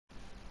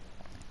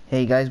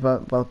Hey guys,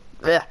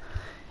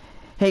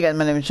 hey guys,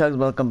 my name is Chugs.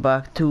 Welcome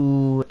back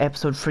to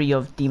episode 3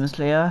 of Demon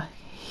Slayer,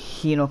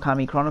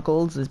 HINOKAMI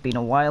Chronicles. It's been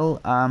a while.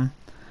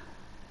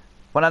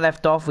 When I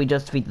left off, we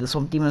just defeated the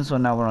Swamp Demon, so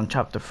now we're on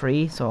chapter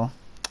 3. So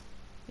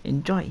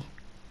enjoy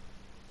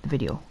the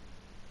video.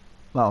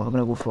 Well, we're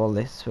gonna go through all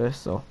this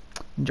first, so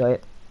enjoy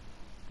it.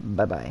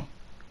 Bye bye.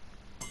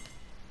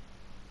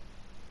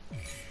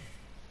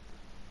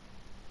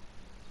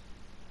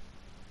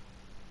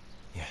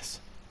 Yes.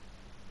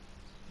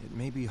 It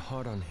may be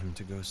hard on him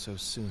to go so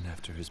soon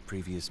after his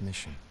previous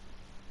mission.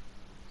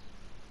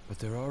 But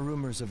there are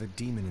rumors of a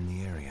demon in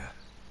the area.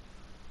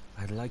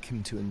 I'd like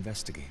him to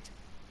investigate.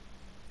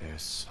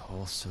 There's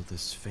also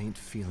this faint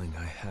feeling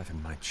I have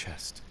in my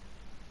chest.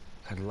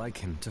 I'd like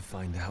him to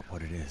find out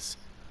what it is.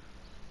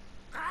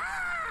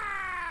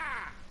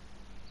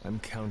 I'm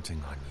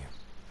counting on you.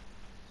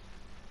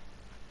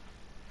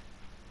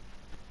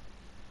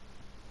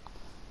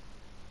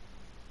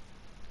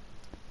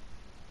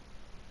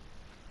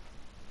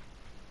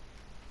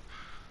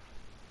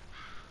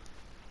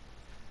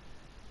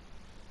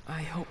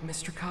 I hope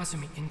Mr.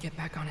 Kazumi can get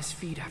back on his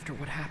feet after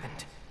what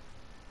happened.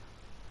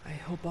 I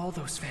hope all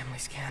those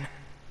families can.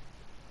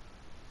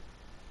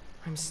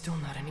 I'm still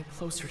not any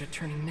closer to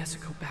turning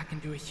Nezuko back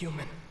into a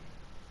human.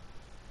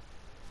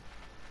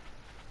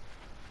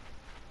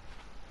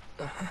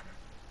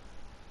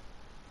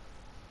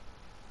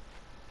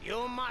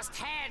 You must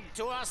head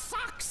to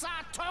Asakusa,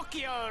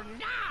 Tokyo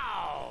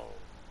now!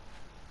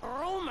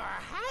 Rumor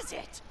has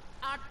it,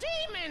 a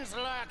demon's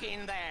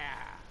lurking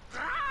there!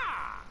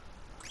 Grah!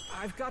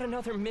 I've got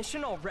another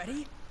mission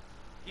already?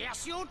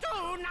 Yes, you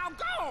do. Now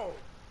go!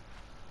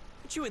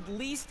 Would you at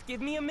least give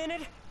me a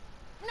minute?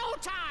 No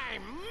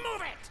time!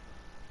 Move it!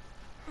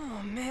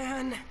 Oh,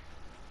 man.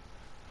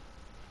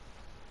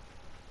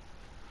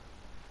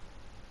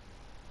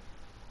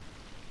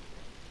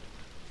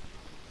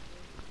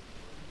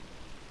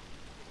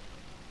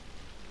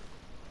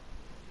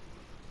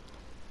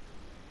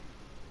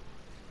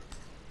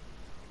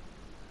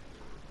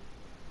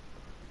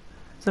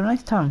 It's a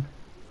nice town.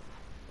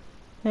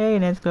 Hey,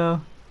 let's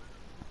go.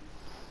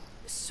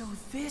 So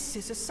this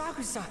is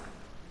Asakusa.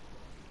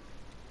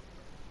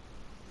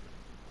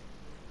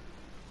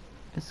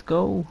 Let's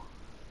go.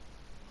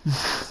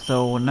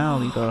 So now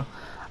we go.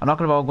 I'm not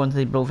gonna go into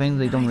the bro things.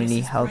 They don't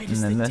really help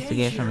in the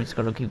investigation. We just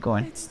gotta keep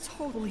going. It's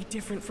totally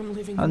different from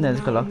living Oh, in the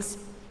there's good luck. mountains.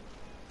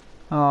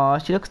 Oh,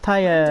 she looks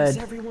tired. Does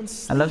everyone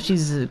I love sleep?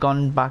 she's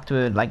gone back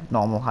to like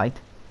normal height.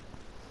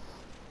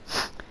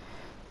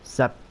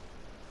 Sup?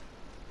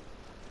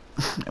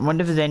 I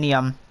wonder if there's any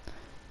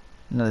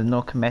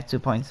no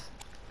Kimetsu points.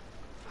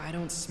 I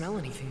don't smell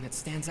anything that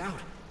stands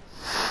out.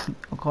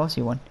 Of course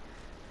you won't.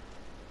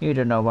 You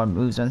don't know what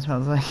Muzan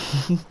smells like.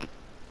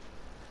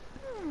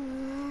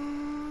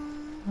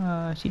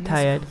 She Nezuko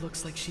tired.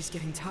 looks like she's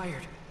getting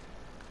tired.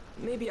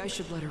 Maybe I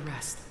should let her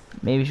rest.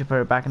 Maybe you should put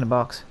her back in the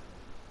box.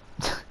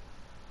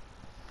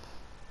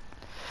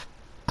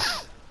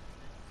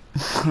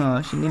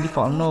 Oh, she nearly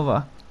fallen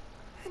over.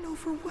 And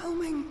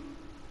overwhelming.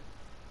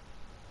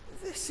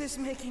 This is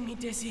making me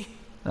dizzy.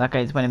 That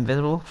guy just went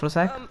invisible for a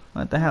sec.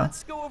 What the hell?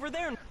 Let's go over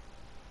there.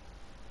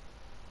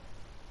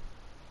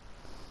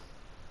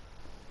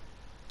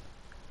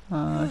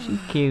 Oh, she's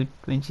cute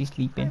when she's I've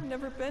sleeping.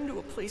 never been to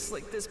a place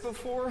like this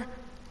before.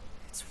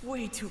 It's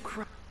way too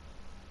crowded.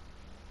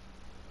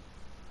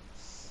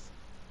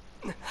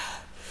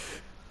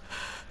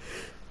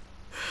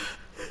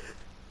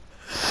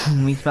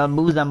 We smell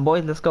booze and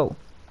boys, let's go.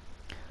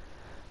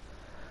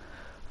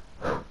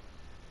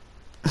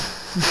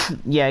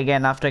 Yeah,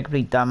 again, after I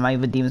complete my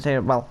other Demon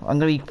Slayer, well, I'm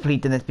gonna be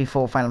completing this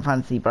before Final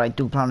Fantasy, but I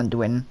do plan on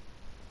doing.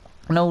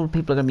 I know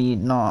people are gonna be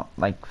not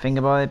like thinking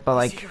about it, but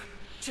like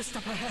Just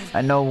up ahead.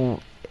 I know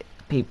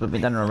people have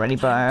been done already,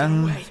 but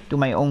I do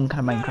my own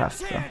kind of Minecraft,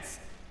 so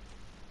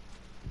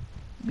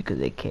because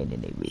they can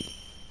and they will.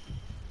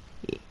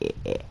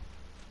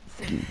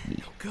 Excuse me.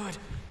 No good.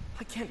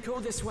 I can't go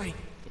this way.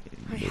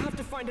 I have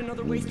to find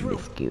another way through.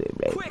 Let's give it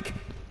right. Quick!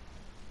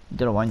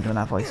 Don't want doing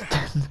that voice.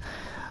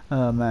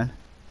 Oh man.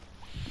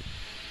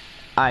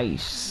 I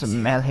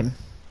smell him.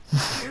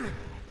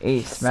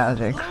 He smells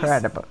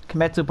incredible.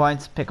 Kimetsu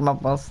points, pick him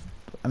up whilst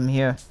I'm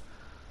here.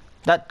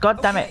 That,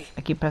 god damn it!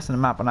 I keep pressing the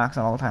map on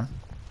accident all the time.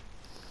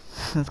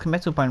 There's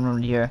Kimetsu point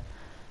around here.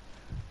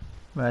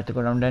 But I have to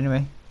go around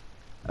anyway.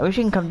 I wish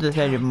you can come to this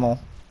area more.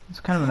 It's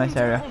kind of a nice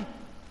area.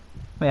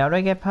 Wait, how do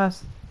I get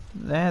past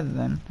there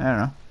then? I don't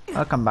know.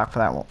 I'll come back for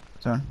that one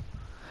soon. I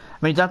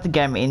mean, you don't have to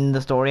get him in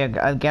the story.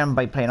 I'll get him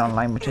by playing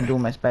online, which I do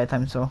in my spare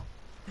time, so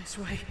This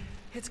way.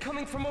 It's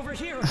coming from over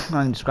here. I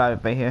can describe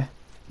it by here.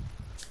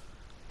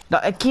 No,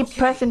 I keep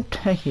pressing.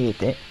 I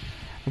hate it.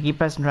 I keep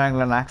pressing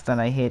triangle on accident.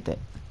 I hate it.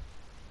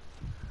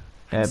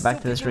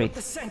 Back to the street.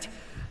 The scent.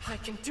 I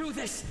can do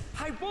this.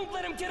 I won't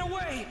let him get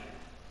away.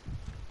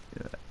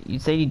 You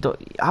say you don't.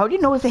 How do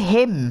you know it's a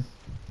him?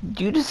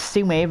 Do you just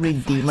assume every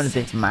demon is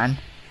this man?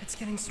 It's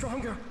getting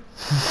stronger.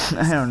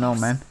 I don't know,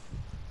 man.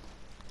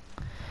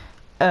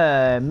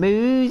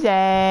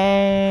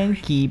 Muzan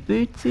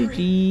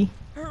Kibutsuji.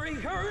 Hurry,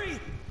 hurry!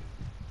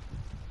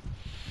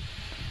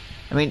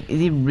 I mean, is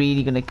he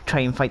really gonna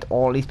try and fight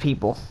all these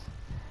people?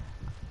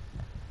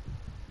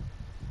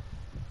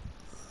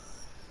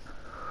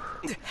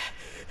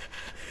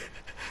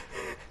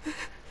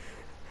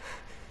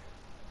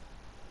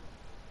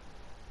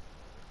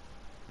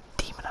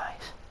 Demon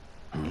eyes.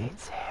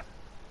 It's him.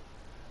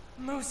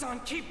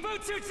 Muzan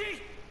Kibutsuji!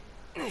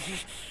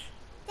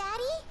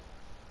 Daddy?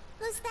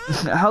 Who's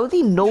that? How does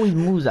he know he's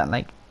Muzan?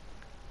 Like,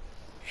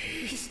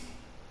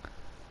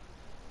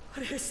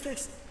 What is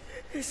this?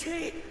 Is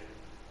he?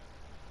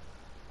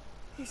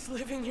 He's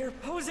living here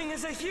posing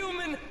as a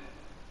human!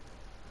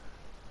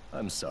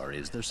 I'm sorry,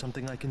 is there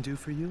something I can do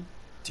for you?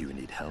 Do you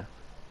need help?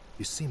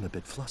 You seem a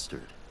bit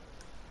flustered.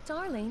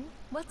 Darling,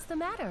 what's the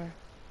matter?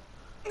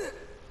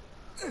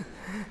 They're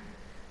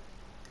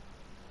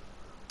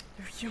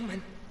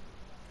human.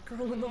 The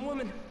girl and the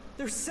woman,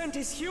 their scent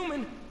is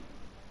human.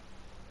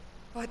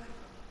 But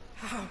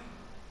how?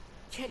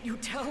 Can't you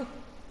tell?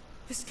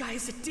 This guy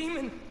is a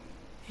demon.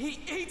 He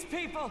eats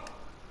people.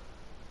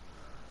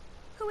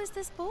 Who is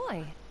this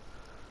boy?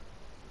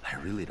 I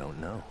really don't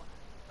know.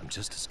 I'm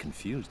just as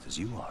confused as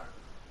you are.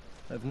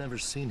 I've never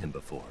seen him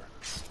before.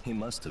 He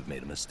must have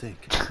made a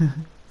mistake.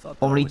 Thought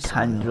there only was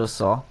someone Tanjiro else.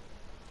 saw.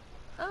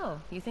 Oh,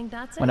 you think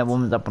that's When it? a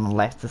woman's up on the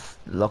left, just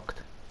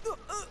looked.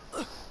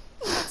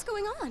 What's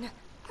going on?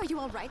 Are you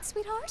alright,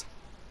 sweetheart?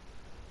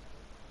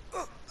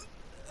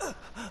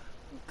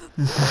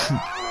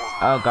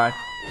 Oh god.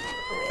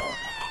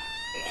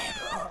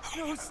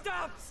 No,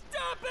 stop!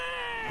 Stop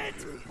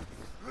it!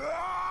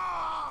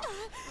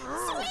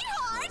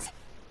 Sweetheart!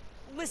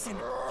 Listen,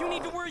 you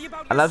need to worry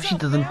about I love she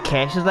yourself, doesn't ma'am.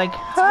 care. She's like,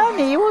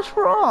 honey, what's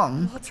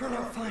wrong? I'll turn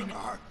out fine.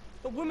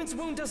 The woman's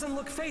wound doesn't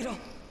look fatal.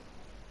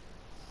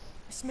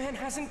 This man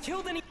hasn't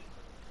killed any...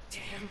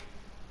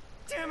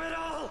 Damn it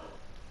all!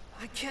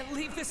 I can't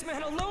leave this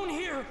man alone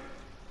here!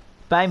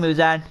 Bye,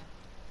 Muzan.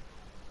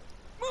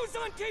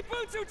 Muzan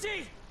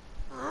Keibutsuji!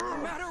 No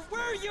matter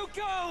where you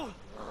go!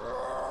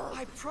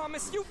 I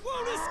promise you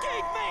won't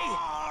escape me!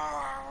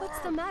 What's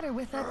the matter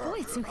with that boy,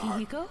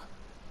 Tsukihiko?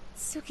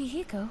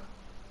 Tsukihiko?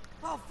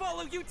 I'll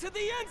follow you to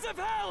the ends of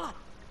hell!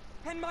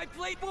 And my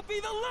blade will be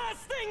the last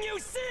thing you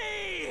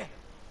see!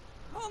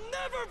 I'll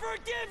never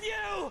forgive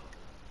you!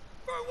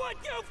 For what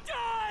you've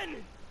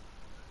done!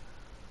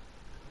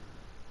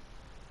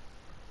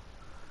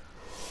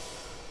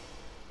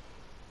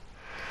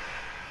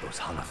 Those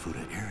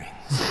Hanafuda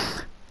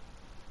earrings.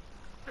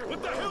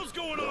 What the hell's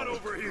going on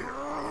over here?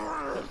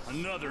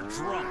 Another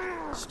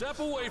drunk. Step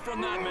away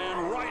from that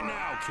man right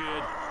now,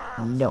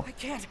 kid. No. I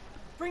can't!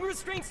 Bring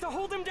restraints to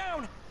hold him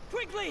down!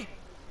 Quickly!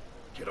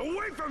 Get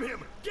away from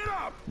him! Get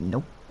up!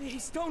 Nope.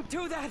 Please don't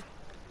do that!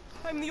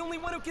 I'm the only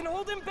one who can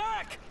hold him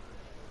back!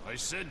 I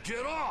said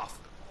get off!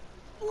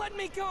 Let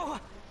me go!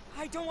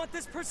 I don't want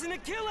this person to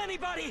kill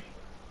anybody!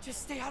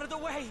 Just stay out of the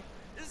way!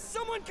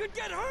 Someone could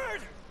get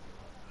hurt!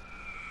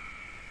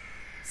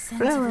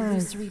 Scent of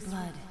illusory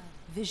blood.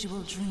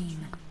 Visual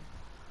dream.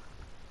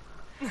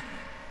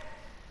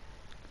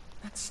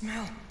 That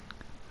smell.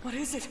 What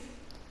is it?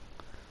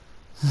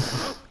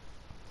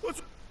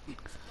 What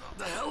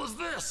the hell is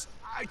this?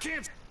 I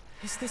can't...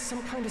 Is this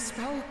some kind of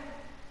spell?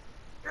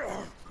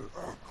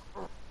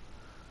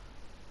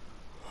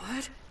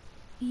 What?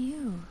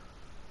 You.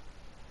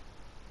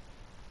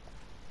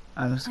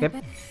 I'm skip.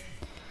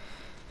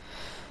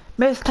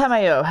 Miss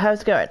Tamayo,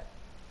 how's it going?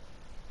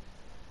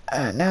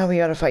 Now we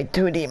gotta fight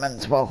two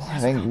demons. Well, I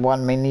think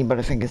one mainly, but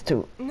I think it's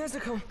two.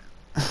 Nezuko,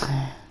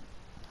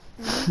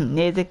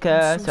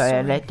 Nezuko, I'm so sorry I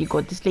sorry. let you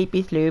go to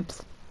sleepy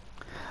sloops.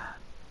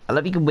 I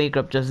love you can wake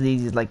up just as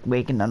easy as like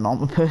waking a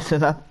normal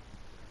person up.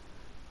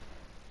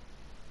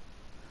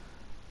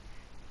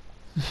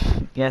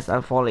 Yes,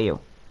 I'll follow you.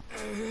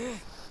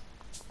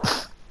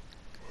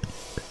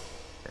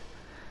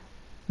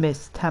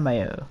 Miss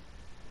Tamayo.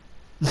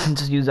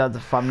 Just use that as a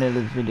thumbnail of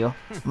this video.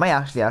 Might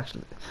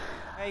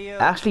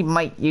actually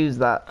might use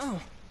that. Oh.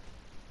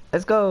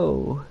 Let's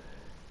go.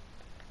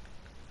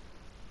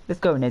 Let's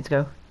go,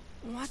 Nezuko.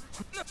 what?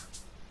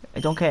 I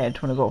don't care, I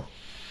just wanna go.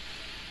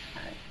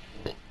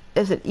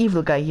 There's an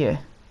evil guy here.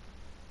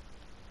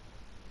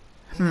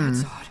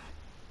 That's odd.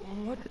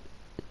 What?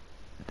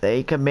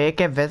 They can make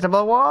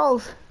invisible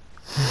walls.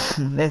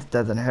 This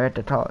doesn't hurt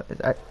at all.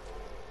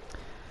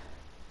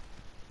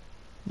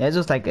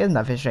 Nezuko's like, isn't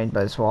that restrained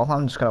by this wall?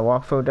 I'm just gonna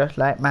walk through just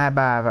like my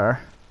barber.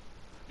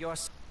 You're...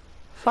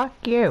 Fuck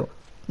you.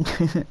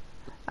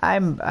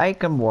 I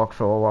can walk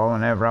through a wall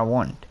whenever I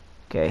want.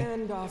 Okay.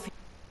 And off.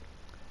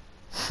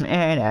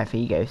 And off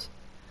he goes.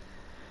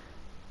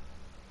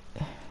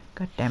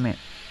 God damn it.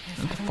 If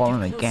I'm I don't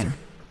falling get again. closer,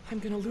 I'm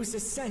gonna lose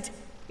his scent.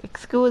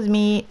 Excuse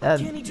me, Can't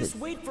he just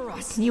wait for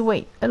us? can you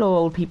wait? Hello,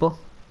 old people.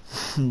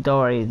 Don't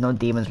worry, there's no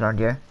demons around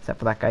here, except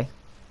for that guy.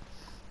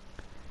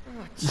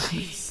 Oh,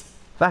 jeez.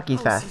 Fuck,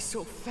 he's How is he fast.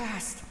 so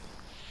fast?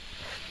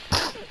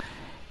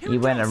 He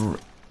went a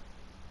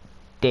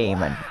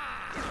demon.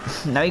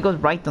 Now he goes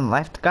right and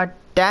left. God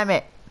damn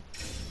it!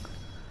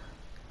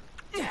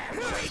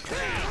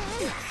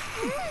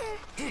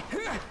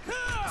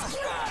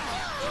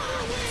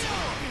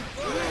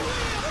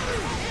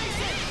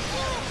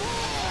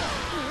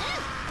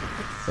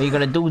 What are you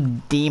gonna do,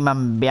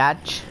 demon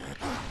bitch?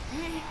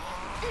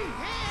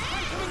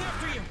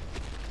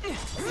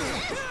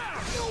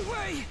 No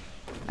way!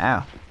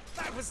 Ow.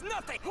 That was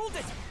nothing! Hold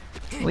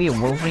it! We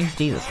are Wolverine?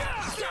 Jesus.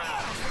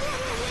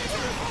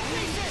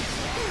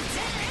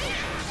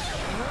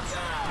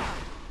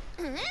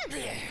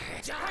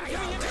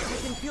 I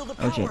can feel the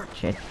Oh power.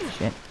 shit.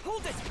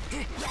 Hold it!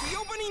 The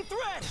opening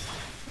thread!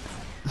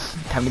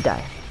 Time to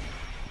die.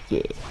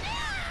 Yeah.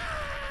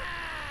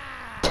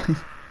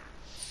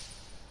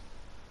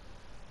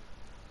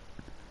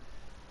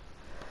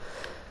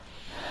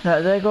 Now,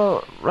 did I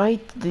go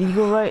right? Did he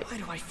go right? Why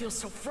do I feel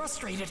so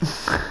frustrated?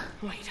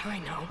 Wait, I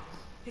know.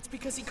 It's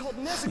because he called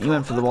Nezuko He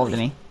went for the wall,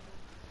 ugly.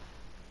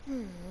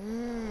 didn't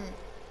he?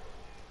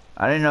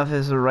 I don't know if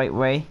this is the right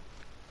way.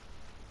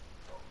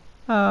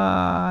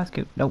 That's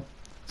cute. Nope.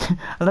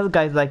 Another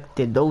guy's like,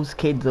 did those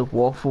kids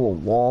walk through a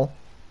wall?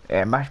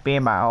 It must be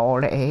my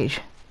old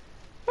age.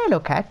 Hello,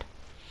 cat.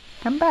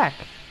 Come back.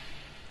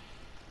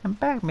 Come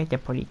back,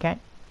 Mr. Pretty Cat.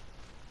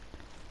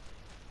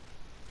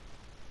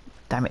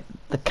 Damn it,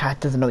 the cat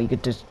doesn't know you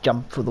could just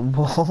jump through the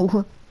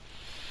wall.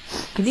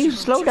 Can you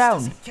slow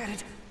down?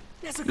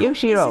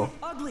 Yoshiro.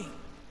 Ugly.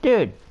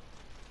 Dude.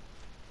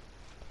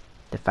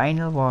 The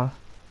final wall.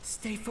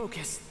 Stay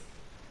focused.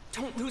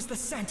 Don't lose the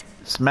scent.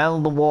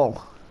 Smell the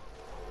wall.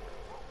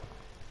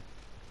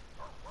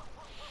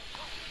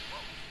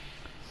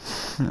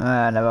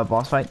 Another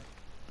boss fight.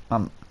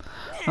 Not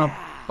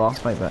boss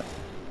fight, but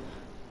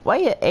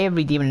why are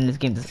every demon in this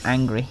game just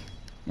angry?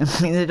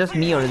 I mean, is it just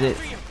me or is it?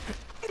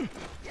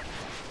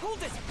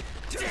 Hold it.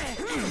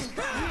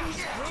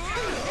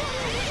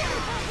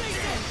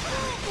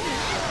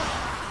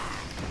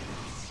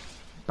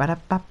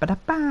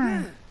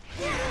 Ba-da-ba-ba-da-ba.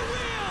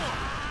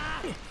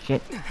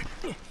 Shit.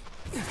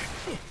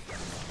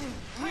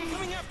 I'm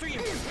coming after you.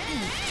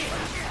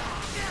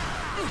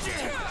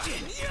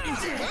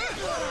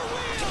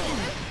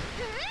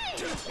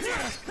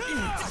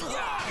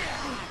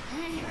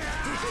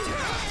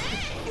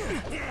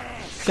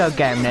 Go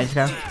get him, let's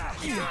go.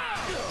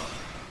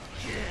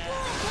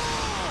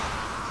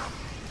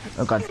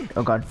 Oh god,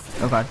 oh god,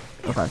 oh god,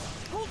 oh god.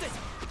 Hold it.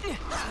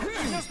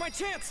 Now's my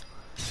chance.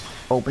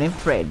 Opening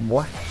thread,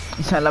 what?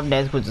 I love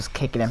Nezuko just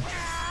kicking him.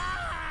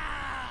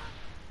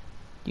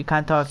 You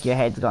can't talk, your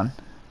head's gone.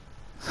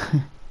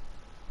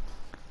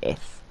 Yes.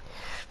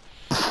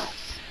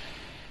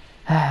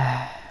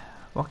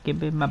 What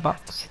give me my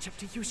box? Catch up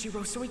to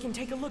Yushiro so we can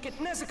take a look at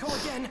Nezuko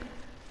again.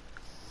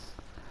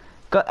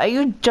 God, are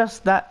you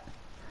just that?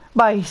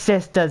 My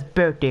sister's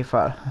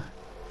beautiful.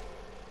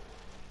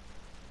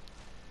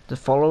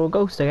 Just follow a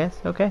ghost, I guess.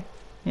 Okay,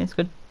 yeah, it's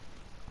good.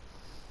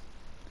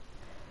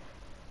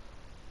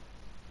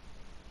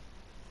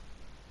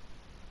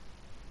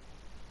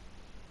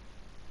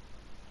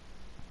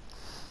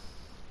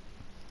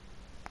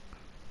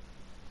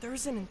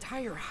 There's an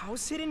entire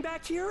house hidden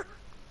back here?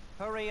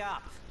 Hurry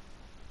up.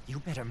 You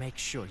better make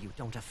sure you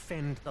don't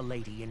offend the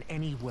lady in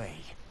any way.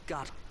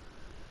 Got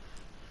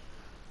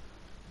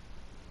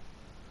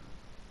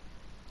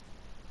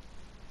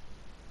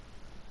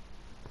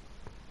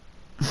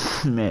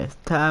Miss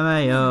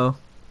Tamayo.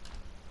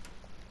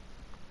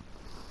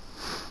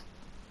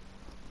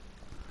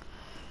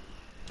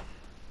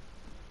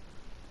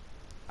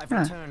 I've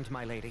returned,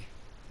 my lady.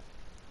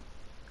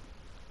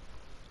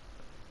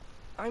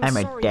 I'm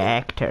a sorry.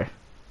 doctor.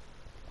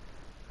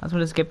 I was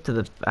gonna skip to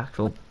the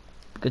actual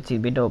good see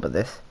window about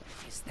this.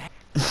 Is that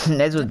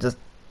Nezuko just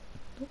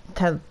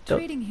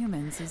Treating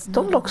humans is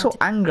don't not look so allowed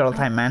angry all the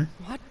time, man.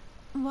 What?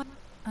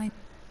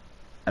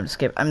 I'm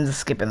just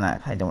skipping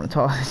that. I don't want to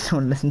talk. I don't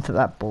want to listen to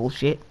that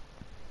bullshit.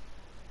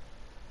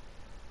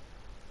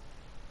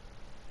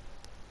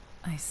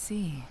 I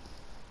see.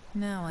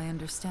 Now I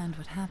understand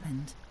what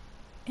happened.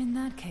 In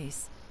that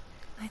case,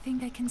 I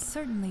think I can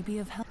certainly be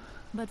of help.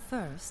 But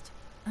first,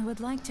 I would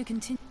like to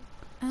continue.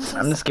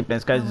 I'm just skipping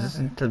this, guys, just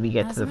until we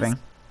get to the thing.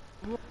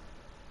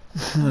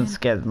 I'm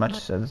scared as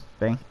much as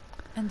thing.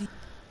 And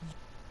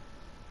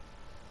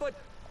But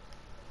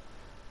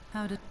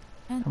how did?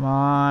 Come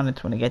on, I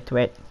just want to get to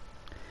it.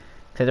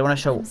 Cause I don't want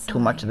to show I'm too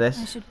much of sorry,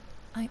 this.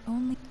 I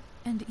only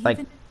and Like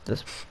even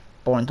this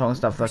boring tongue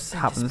stuff that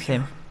scent happens is to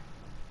him.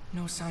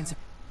 no signs of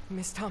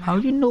Miss Tom. How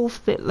do you know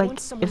if they like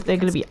Once someone if they're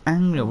gonna be becomes-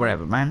 angry or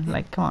whatever, man?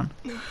 Like, come on.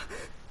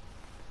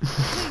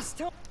 Please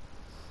tell.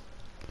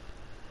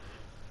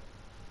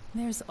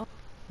 there's all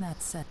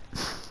that said.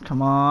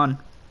 Come on.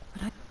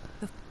 But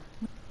the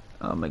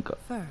Oh my god.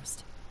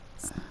 first,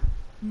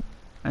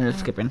 I'm just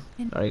skipping.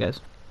 Sorry, guys.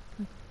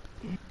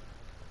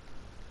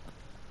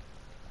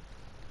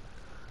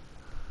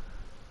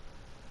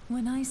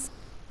 when I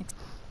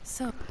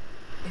so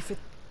If it.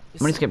 I'm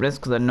gonna skip this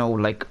because I know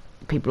like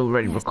people who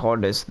already Yes.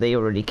 record this, they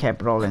already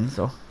kept it all in,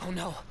 so. Oh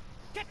no.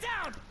 Get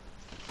down!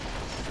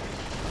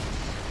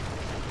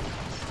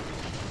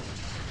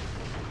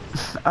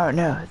 Oh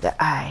no, the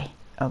eye.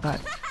 Oh god.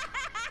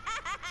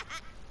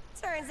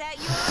 Turns out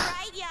you were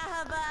right,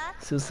 Yahaba.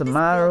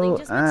 Susamaru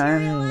just and I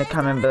materialized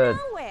can't out of remember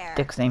nowhere.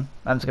 Dick's name.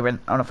 I'm skipping.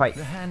 I wanna fight.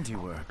 The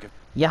handiwork of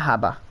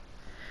Yahaba.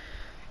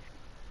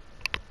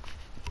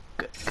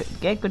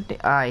 Get good.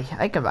 I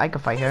can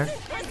fight her.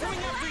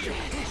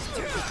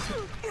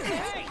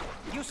 Hey,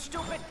 you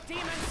stupid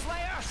demon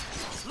slayer!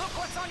 Look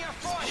what's on your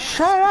forehead!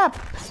 Shut up!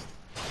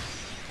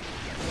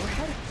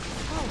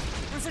 Oh,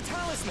 there's a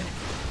talisman.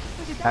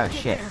 Where did Oh that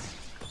get shit. there?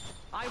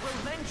 I will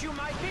lend you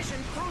my vision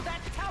through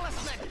that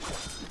talisman!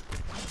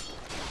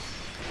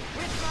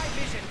 With my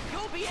vision,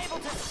 you'll be able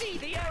to see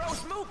the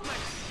arrow's movement!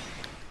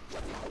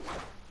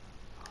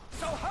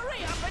 So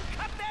hurry up and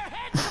cut their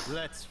heads!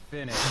 Let's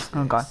finish.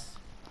 Oh god.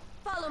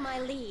 Follow my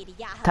lead,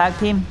 Yahaba. Tag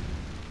team.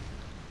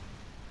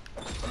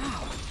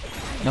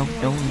 No,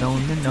 no, no,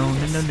 no, no,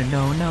 no,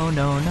 no, no, no,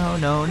 no,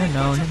 no, no, no,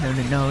 no,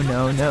 no,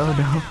 no, no,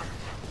 no.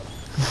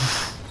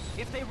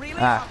 If they really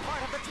Ah, are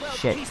part of the 12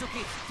 shit.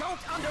 Kizuki,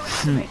 don't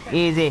underestimate them.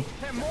 Easy.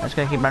 They're more I'm just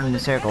gonna keep running in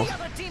powerful circles. than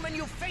any other demon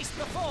you've faced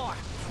before.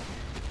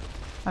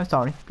 I'm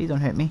sorry. Please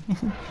don't hurt me.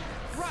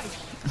 Right.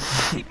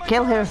 Keep my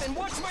Kill guard her. up and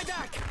watch my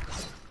back.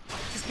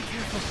 Just be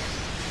careful.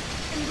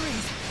 And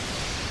breathe.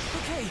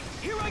 Okay,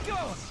 here I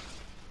go.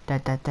 Da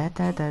da da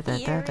da da da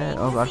da da.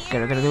 Oh god,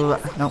 gotta do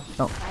that. No,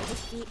 no. If I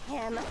defeat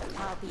him,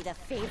 I'll be the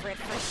favorite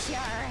for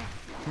sure.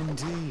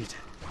 Indeed.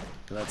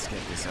 Let's get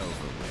this over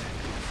with.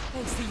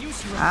 Thanks to you,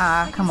 Shiro.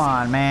 Ah, come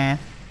on, man.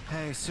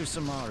 Hey,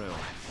 Susamaru.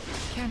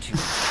 Can't you?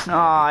 Oh,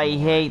 I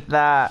hate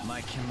that.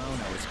 My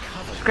kimono is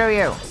covered. Screw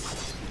you.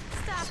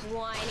 Stop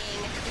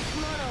whining. The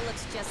kimono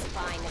looks just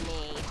fine to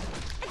me.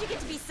 And you get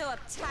to be so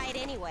uptight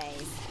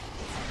anyways.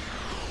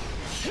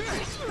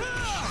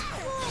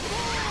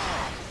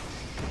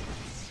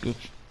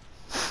 Bitch.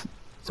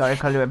 Sorry, I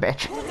called you a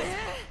bitch.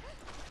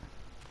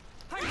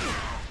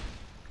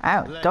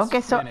 Ow, don't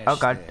get so. Oh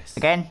god,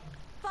 again.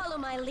 Follow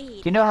my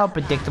lead. Do you know how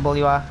predictable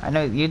you are? I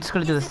know you're just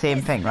gonna do the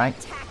same thing, right?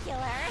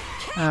 Spectacular.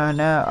 Oh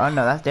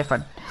no, that's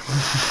different.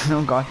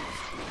 Oh god.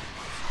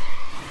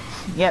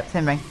 Yep,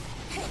 same thing.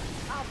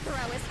 I'll throw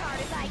as hard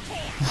as I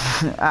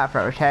can. I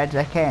throw as hard as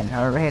I can.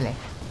 Oh really?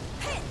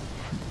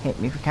 Hit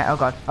me if you can. Oh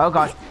god. Oh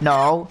god.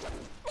 No.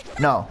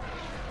 No.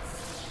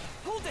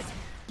 Hold it.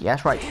 Yeah,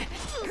 that's right.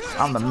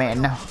 I'm the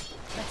man now.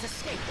 Let's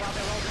escape while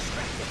they're all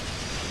distracted.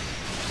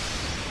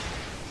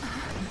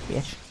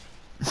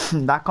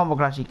 Bitch. That combo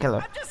could actually kill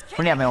her.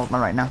 Only have my ultimate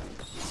right now.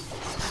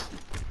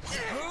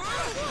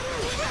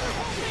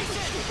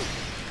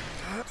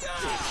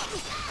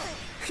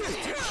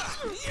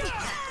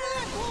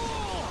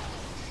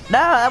 No,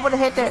 that would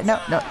have hit there.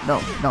 No, no,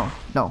 no, no,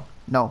 no,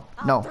 no,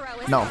 no,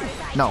 no,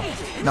 no,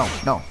 no,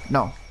 no,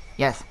 no.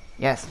 Yes,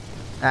 yes.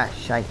 Ah,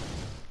 shite.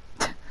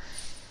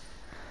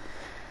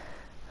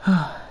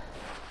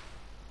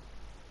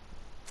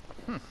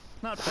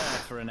 Not bad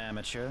for an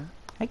amateur.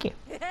 Thank you.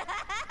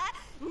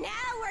 Now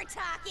we're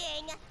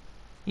talking.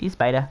 You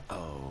spider.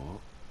 Oh,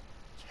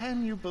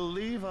 can you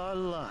believe our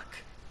luck?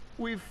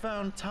 We've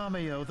found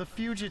Tamayo the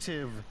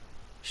fugitive.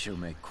 She'll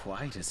make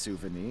quite a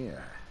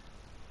souvenir.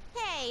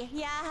 Hey,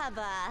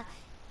 Yahaba.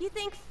 You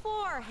think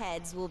 4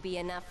 heads will be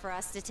enough for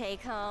us to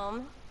take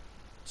home?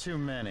 Too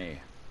many.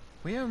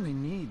 We only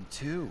need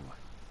 2.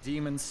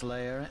 Demon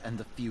Slayer and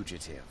the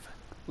fugitive.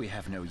 We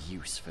have no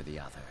use for the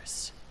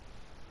others.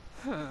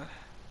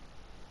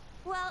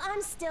 Well,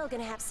 I'm still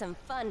gonna have some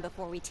fun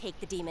before we take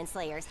the Demon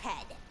Slayer's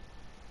head.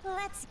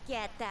 Let's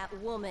get that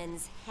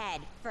woman's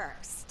head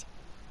first.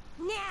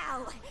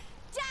 Now,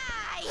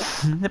 die!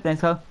 Zip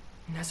lines, go.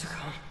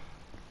 Nezuko.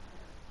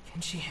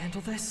 Can she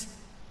handle this?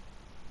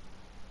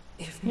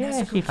 If Yeah,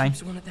 Nezuko she's fine.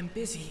 keeps one of them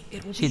busy,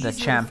 it will She's be a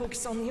easier champ. to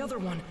focus on the other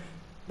one.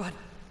 But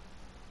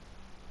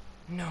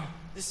no,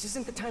 this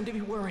isn't the time to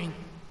be worrying.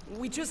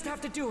 We just have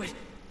to do it.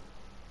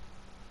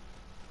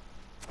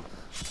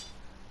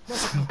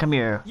 Nezuko, Come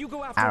here, you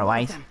go after Arrow one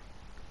of Eyes. them,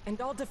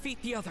 and I'll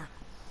defeat the other.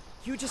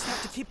 You just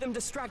have to keep them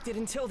distracted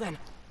until then.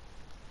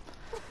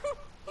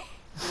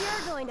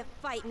 You're going to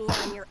fight me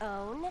on your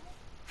own?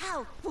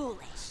 How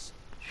foolish.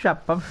 Shut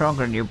up, I'm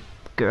stronger than you,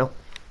 girl.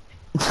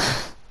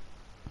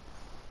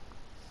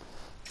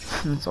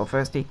 I'm so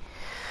thirsty.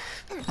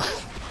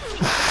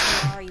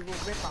 Sorry will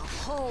rip a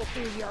hole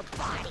through your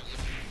body.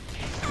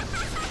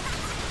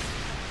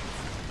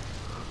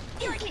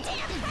 You're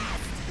damn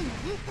fast!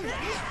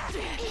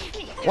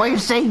 What are you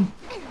saying?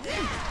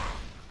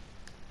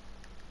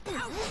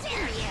 How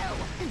dare you!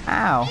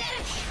 Ow.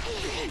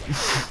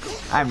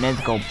 I'm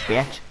Nezuko,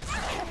 bitch.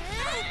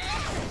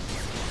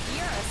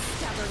 You're a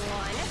stubborn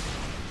one.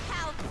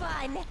 How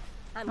fun!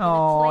 I'm Aw,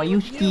 gonna play you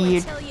with you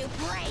scared. until you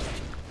break.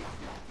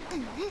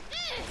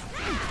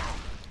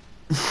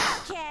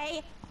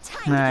 Okay,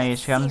 time to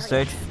Nice, get come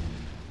serious. surge.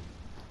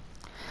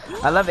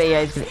 I love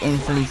AIs can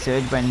instantly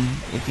surge when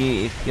if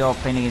you're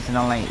playing against an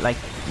online like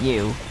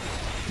you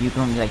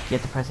can only like you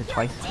have to press it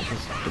twice, which is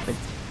stupid.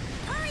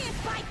 Hurry and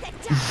fight the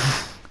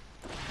dust!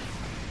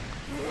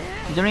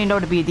 You don't even know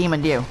to be a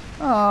demon, do you?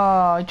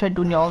 Oh, I tried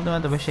doing the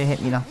ultimate, I wish it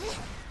hit me though.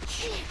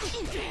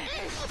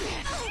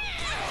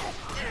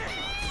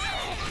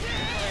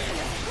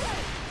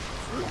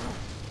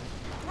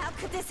 How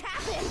could this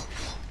happen?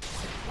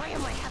 Why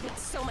am I having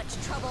so much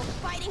trouble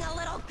fighting a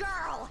little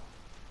girl?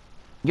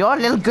 You're a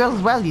little girl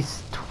as well, you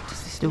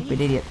stupid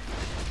idiot.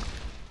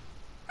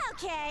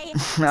 Okay. Oh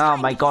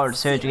time my to god, get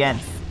surge again.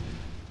 serious.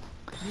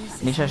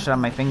 Nisha should have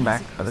my thing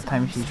back by the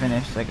time she's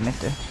finished so I can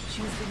lift her.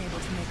 She's been able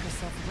to make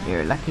herself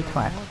You're a lucky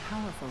twat. more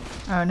powerful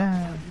Oh no.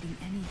 without eating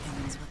any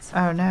humans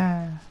whatsoever. Oh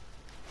no.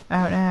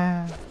 Oh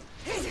no.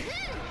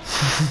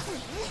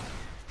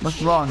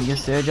 What's wrong? You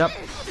surge up?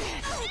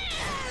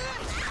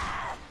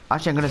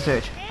 Actually, I'm gonna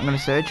surge. I'm gonna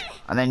surge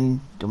and then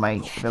do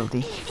my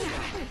ability.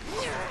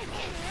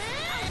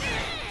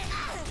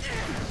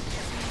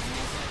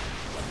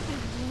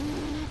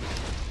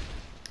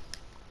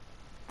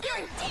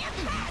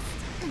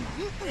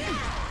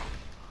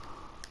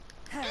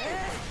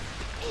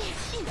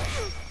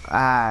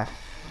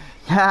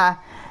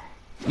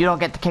 You don't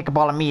get to kick a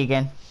ball at me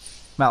again.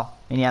 Well,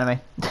 in the anime.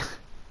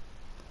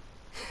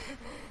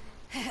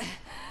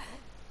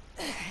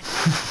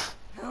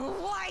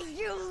 Why,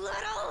 you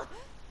little...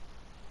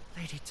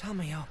 Lady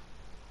Tamayo.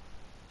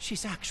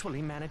 She's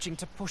actually managing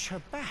to push her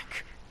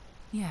back.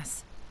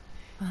 Yes,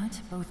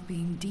 but both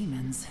being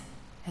demons.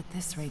 At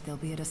this rate, they'll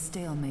be at a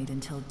stalemate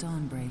until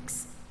dawn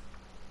breaks.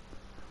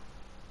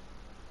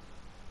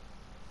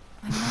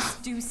 I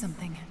must do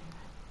something.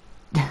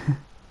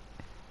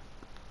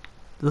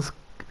 This,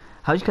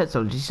 how she cut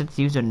so she just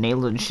used her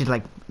nails and she's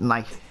like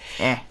knife.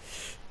 Eh.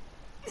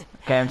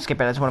 Okay, I'm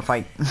skipping. I just want to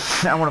fight.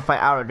 I want to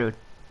fight Ara, dude.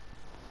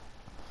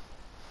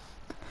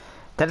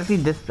 Technically,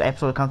 this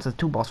episode counts as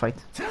 2 boss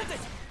fights.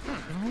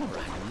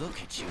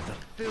 Look at you, the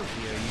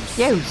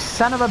filthier you You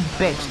son of a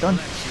bitch! Don't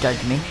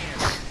judge me.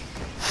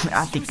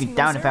 I'll take you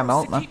down if I'm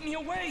out, man. Keep me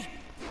away.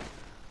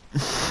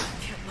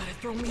 Can't let it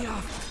throw me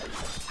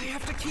off. I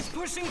have to keep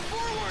pushing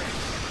forward.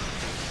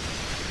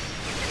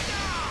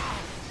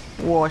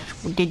 What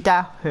did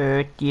that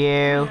hurt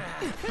you?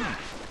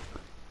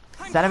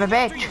 Son of a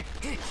bitch!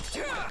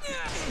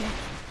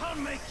 I'll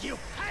make you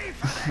pay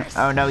for this.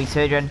 Oh no, he's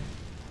surging.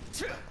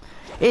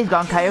 He's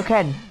gone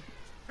Kaioken.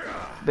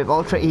 Big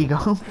ultra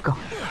ego. God.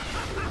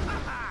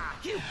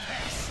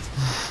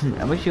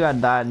 I wish you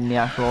had that in the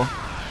actual.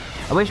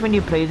 I wish when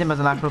you play him as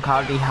an actual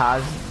character, he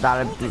has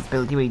that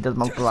ability where he does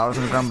multiple hours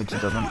on the ground, which he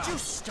doesn't. Would you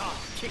stop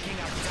kicking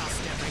up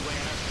dust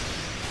everywhere?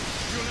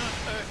 Do not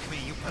irk me,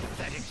 you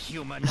pathetic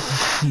human.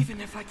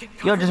 Even if I get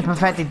You're just a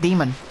pathetic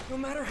demon. no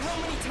matter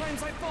how many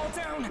times I fall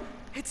down,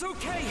 it's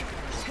okay.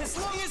 As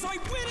long as I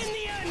win in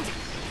the end.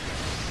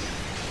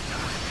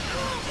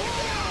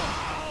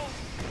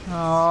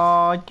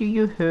 Oh, do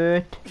you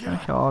hurt? I'm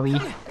sorry.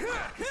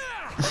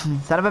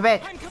 Son of a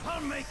bitch.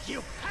 I'll make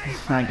you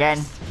pay. Again.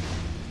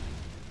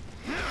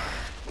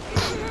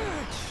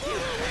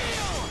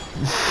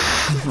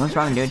 What's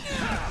wrong, dude?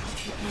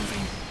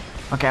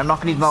 Okay, I'm not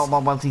gonna use my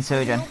mob once he's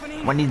surging.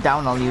 When he's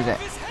down, I'll use it.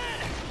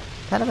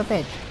 Son of a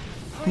bitch.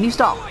 Can you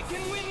stop? I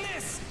can win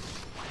this.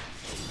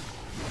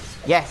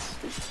 Yes.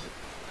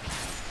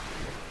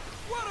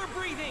 Water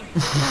breathing.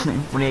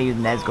 When you use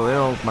Nezgo,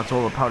 it'll much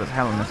overpowered as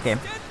hell in this game.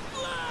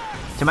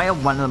 So might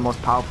have one of the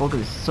most powerful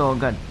because it's so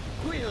good.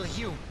 Will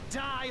you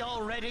die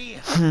already?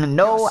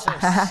 No, So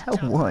I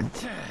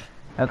won't.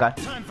 Oh god.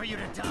 Time for you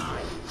to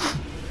die.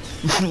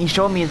 He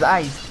showed me his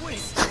eyes.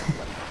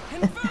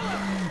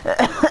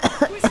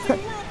 Twisting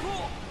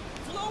whirlpool.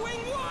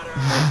 Flowing water.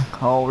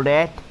 Hold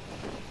it.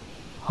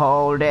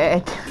 Hold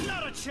it.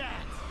 Not a chance.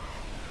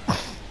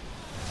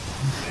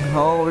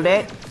 Hold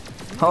it.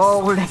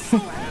 Hold it. So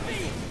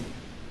heavy.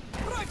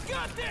 But I've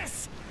got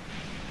this.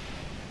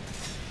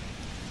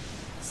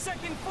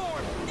 Second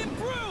form.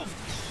 Improved.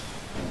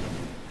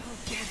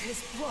 I'll get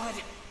his blood.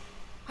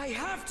 I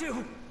have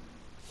to.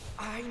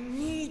 I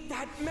need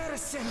that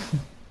medicine.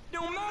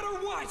 No matter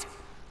what.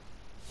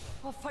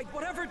 I'll fight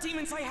whatever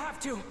demons I have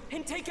to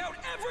and take out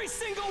every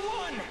single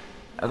one.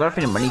 I gotta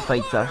finish when he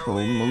fights actual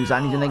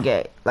Muzan, he's gonna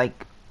get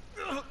like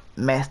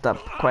messed up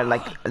quite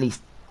like at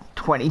least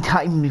 20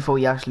 times before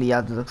he actually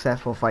has a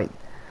successful fight.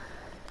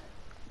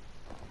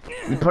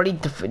 You probably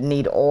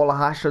need all the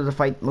Hashras to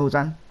fight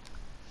Muzan.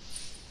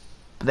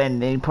 But then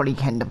they probably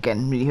end up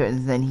getting really hurt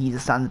and then he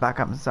just stands back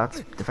up and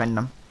starts defending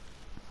them.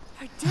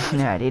 I did.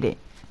 Yeah, I did it.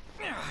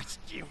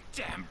 You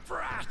damn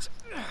brat.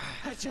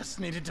 I just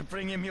needed to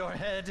bring him your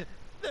head.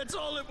 That's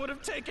all it would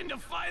have taken to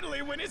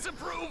finally win his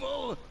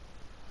approval.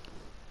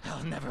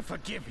 I'll never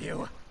forgive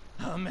you.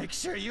 I'll make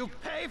sure you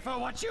pay for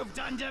what you've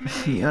done to me.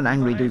 You're an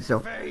angry dude, so.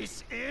 My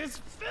face is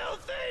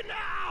filthy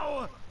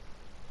now.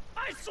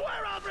 I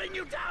swear I'll bring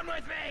you down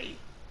with me.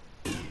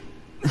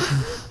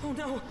 Oh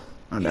no.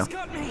 Oh no. He's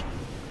got me.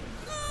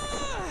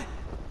 Ah!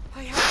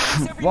 I have to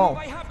use every Whoa. move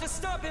I have to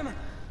stop him,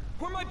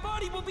 or my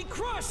body will be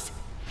crushed.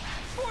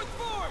 Fourth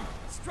form,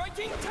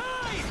 striking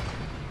tide.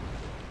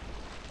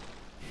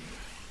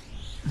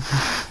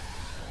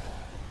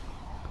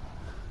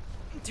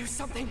 Do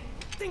something.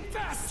 Think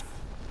fast.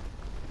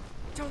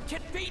 Don't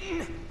get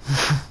beaten.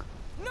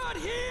 Not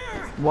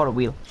here. Water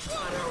wheel.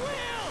 Water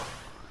wheel.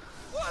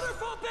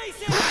 Waterfall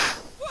basin.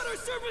 Water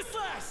surface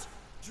slash.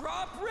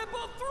 Drop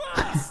ripple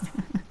thrust.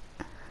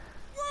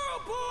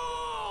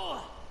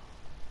 Whirlpool.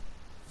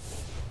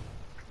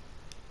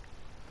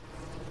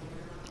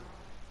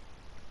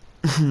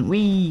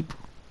 Weep.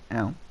 Oh.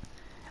 I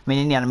mean,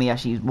 in the anime,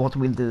 actually, water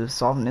wheel to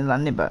soften his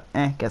landing, but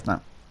guess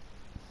not.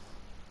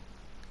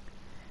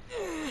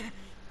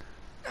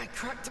 I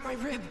cracked my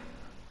rib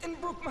and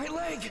broke my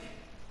leg.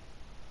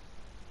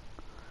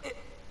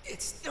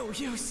 It's no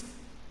use.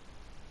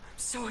 I'm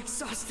so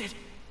exhausted.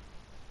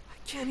 I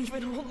can't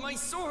even hold my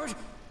sword.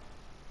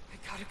 I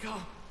gotta go.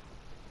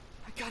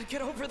 I gotta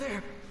get over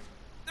there.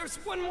 There's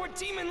one more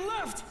demon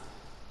left.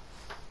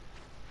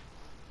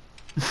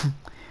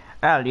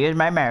 I'll use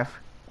my mouth.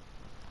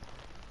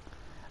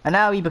 And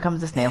now he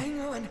becomes a snail.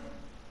 Hang on.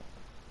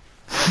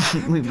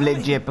 We've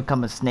legit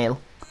become a snail.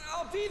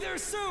 I'll be there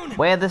soon.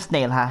 We're the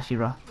snail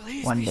Hashira.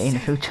 Please One be day in the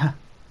safe. future.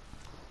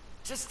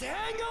 Just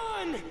hang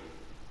on.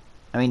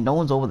 I mean, no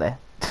one's over there.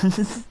 I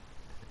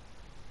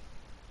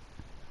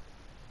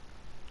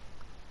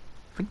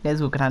think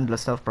Nezuko can handle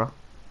herself, bro.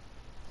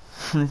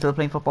 He's still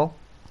playing football.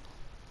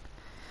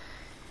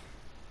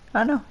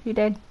 Oh no, he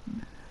dead.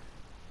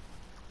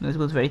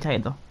 Nezuko's very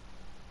tired though.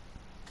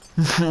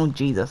 Oh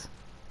Jesus.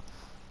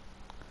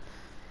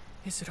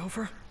 Is it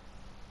over?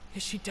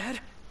 Is she dead?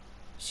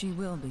 She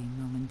will be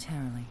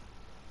momentarily.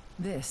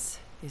 This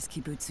is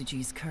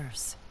Kibutsuji's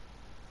curse.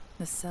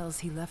 The cells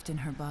he left in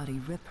her body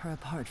rip her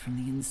apart from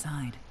the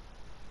inside.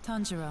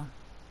 Tanjiro,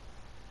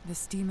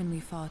 this demon we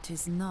fought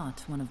is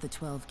not one of the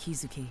 12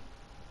 Kizuki.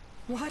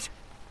 What?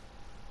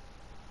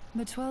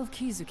 The 12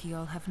 Kizuki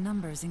all have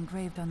numbers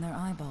engraved on their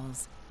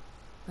eyeballs,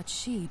 but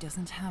she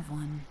doesn't have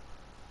one.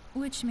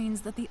 Which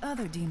means that the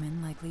other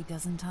demon likely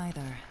doesn't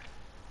either.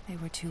 They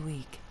were too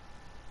weak.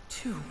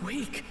 Too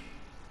weak?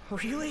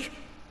 Really?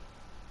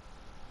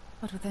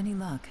 But with any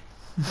luck,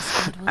 the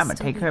squad will I'ma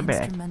still take be her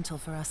back. instrumental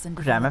for us in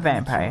 'Cause I'm a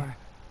developing vampire. cure.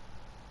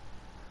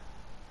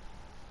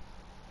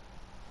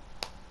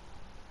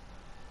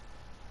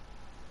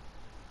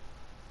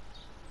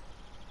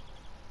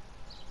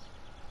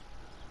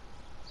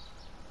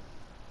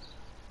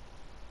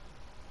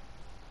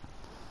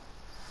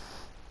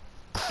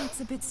 It's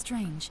a bit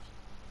strange.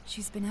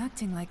 She's been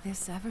acting like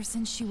this ever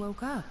since she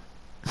woke up.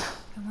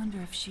 I wonder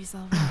if she's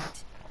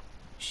alright.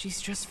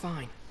 She's just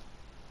fine.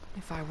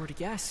 If I were to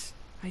guess,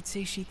 I'd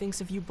say she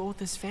thinks of you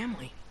both as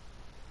family.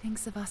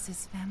 Thinks of us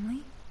as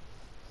family?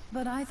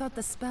 But I thought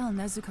the spell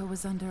Nezuko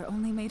was under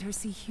only made her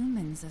see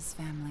humans as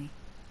family.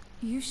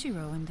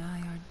 Yushiro and I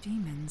are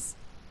demons.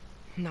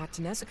 Not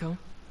to Nezuko.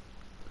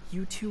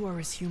 You two are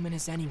as human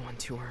as anyone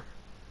to her.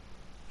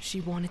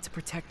 She wanted to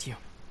protect you.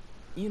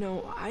 You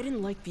know, I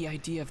didn't like the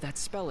idea of that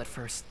spell at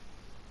first,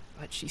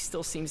 but she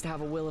still seems to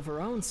have a will of her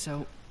own,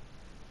 so...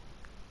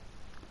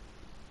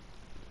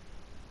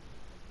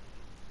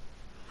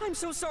 I'm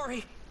so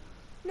sorry!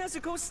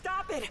 Nezuko,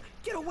 stop it!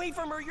 Get away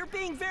from her! You're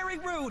being very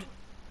rude!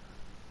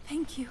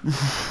 Thank you.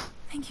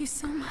 Thank you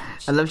so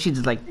much. I love she's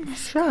just like,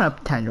 shut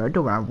up, Tanjiro, I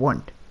do what I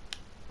want.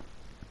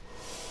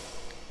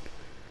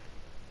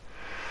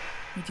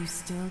 Would you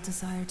still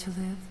desire to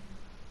live?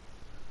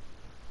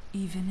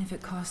 Even if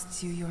it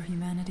costs you your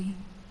humanity?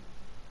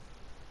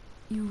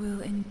 You will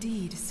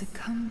indeed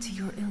succumb to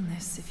your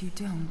illness if you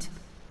don't.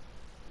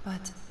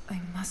 But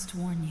I must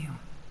warn you.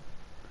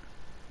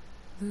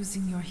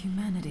 Losing your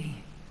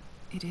humanity,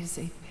 it is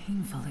a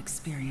painful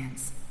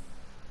experience.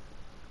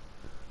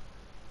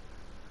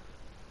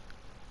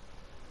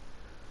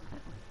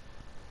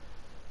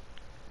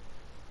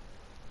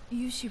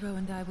 Yushiro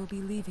and I will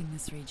be leaving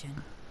this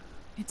region.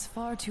 It's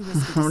far too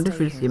risky I wonder to if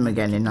stay we'll here see him when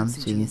again in Kibutsuji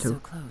season is so 2.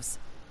 close.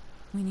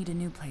 We need a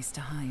new place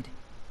to hide.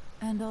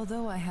 And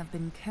although I have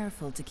been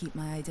careful to keep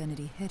my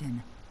identity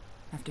hidden,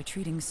 after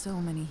treating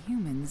so many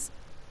humans,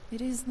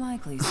 it is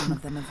likely some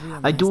of them have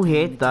realized I do I am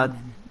hate a that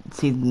demon.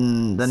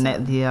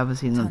 season, the other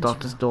season of Tanjiro.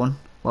 Doctor Stone.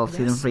 Well, Yes.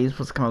 season 3 is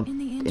supposed to come out In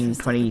the in interest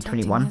of protecting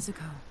 2021. Nezuko,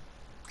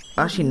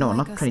 Actually, would no, you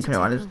not like us to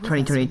 2021, take it's her with us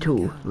when we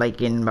 2022, go?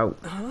 like in about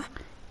Huh?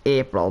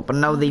 April. But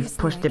now they've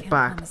Obviously, pushed I it can't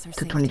back promise her to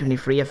safety,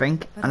 2023, I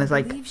think. but And I it's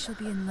like, believe she'll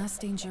be in less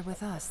danger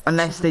with us than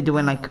unless she they're would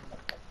doing now. like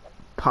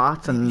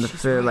parts and Maybe the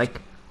she's for right.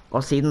 like,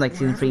 or season like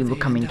season Wherever 3 will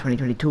they come in end up,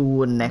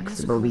 2022 and next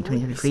Nezuko will be would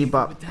 2023. safer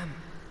But with them.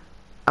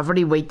 I've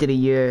already waited a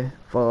year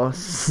for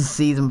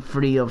season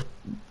 3 of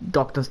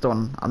Doctor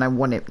Stone, and I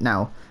want it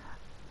now.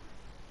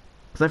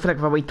 Because I feel like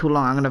if I wait too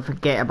long, I'm gonna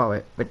forget about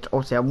it. Which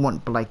obviously I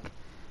won't, but like,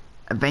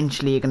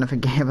 eventually you're gonna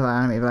forget about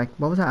that anime. Like,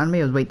 what was that anime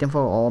I was waiting for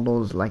all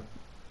those, like,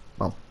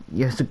 well,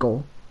 years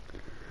ago?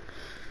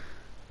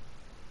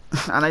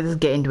 And I just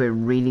get into it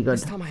really good.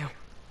 Miss Tamayo,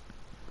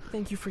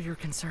 thank you for your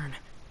concern.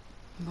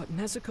 But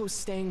Nezuko's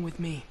staying with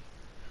me.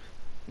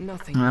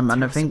 Nothing will And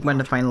tear I us think when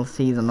the apart. final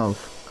season of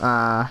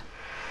No.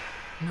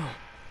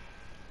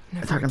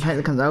 Never Attack on again.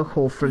 Titan comes out,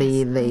 hopefully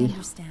Yes, I they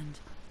understand.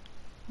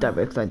 dub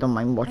it, because I don't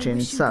mind watching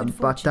wish you sub. good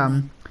But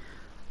fortune,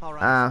 All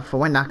right. for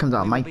when that comes out,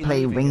 I We will might be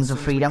play leaving Wings as of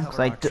soon as we Freedom, cover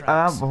because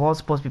our I tracks. was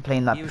supposed to be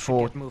playing that You should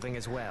before get moving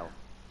as well.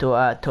 to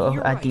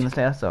You're right. Demon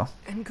Slayer, so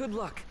And good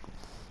luck.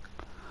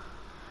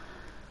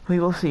 we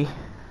will see.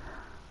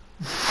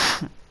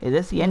 Is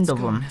this the end Let's of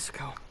go,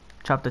 Nezuko.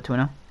 chapter 2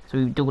 now? So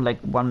we do like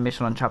one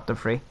mission on chapter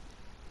 3.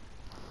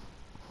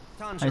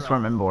 I just Tanjiro,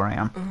 remember where I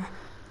am.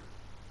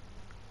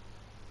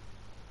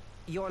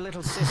 your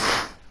little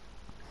sister.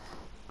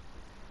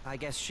 I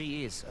guess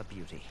she is a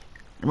beauty.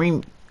 I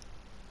mean,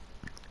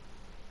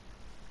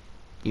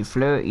 you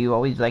flirt, you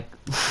always like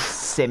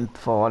simp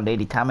for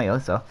Lady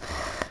Tamayo, so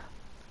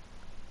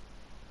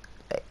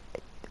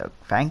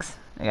Thanks,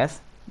 I guess.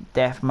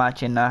 Death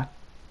Match in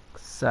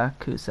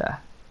Sakusa.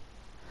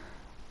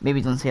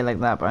 Maybe don't say it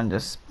like that, but I'm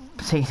just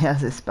saying it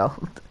as it's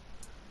spelled.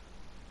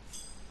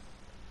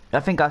 I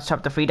think that's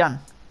chapter 3 done.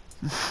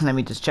 Let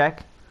me just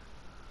check.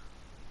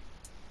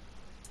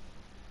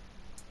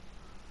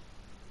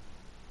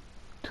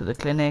 To the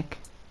clinic.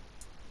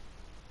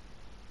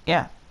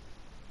 Yeah.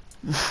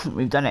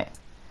 We've done it.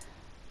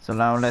 So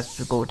now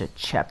let's go to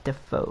chapter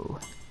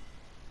 4.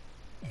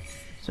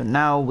 So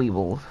now we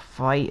will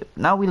fight.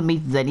 Now we'll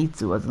meet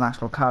Zenitsu as an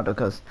actual character,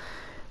 because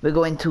we're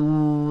going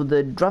to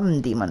the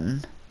drum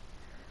demon.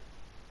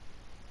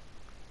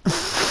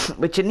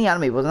 Which in the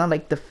anime was not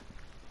like the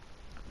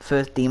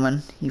first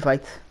demon he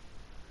fights.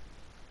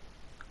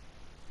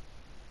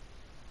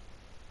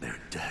 They're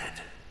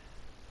dead.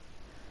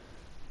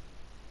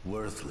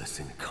 Worthless,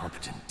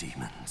 incompetent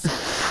demons.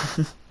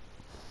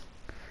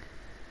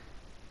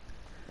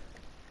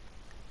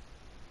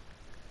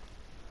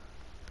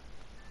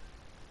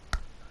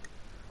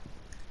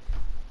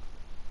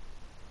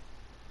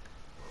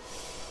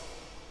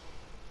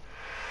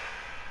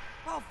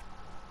 I'll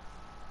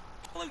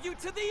follow you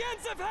to the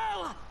ends of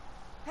hell,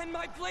 and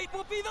my blade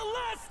will be the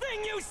last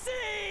thing you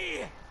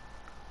see!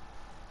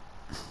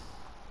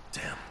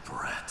 Damn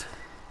brat.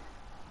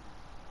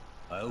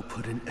 I'll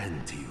put an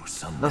end to you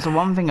someday. That's the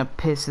one thing that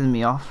pisses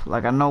me off.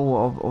 Like, I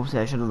know obviously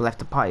I should have left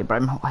the party,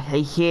 but I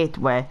hate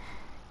where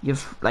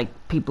you've, like,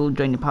 people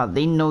join the party,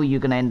 they know you're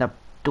gonna end up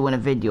doing a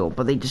video,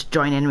 but they just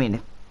join anyway, and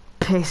it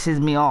pisses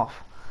me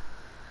off.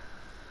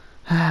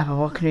 But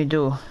what can you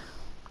do?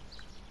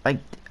 Like,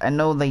 I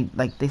know they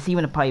see you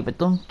in a party, but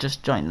don't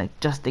just join, like,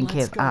 just in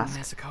case, ask.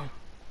 Nezuko.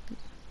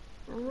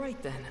 Right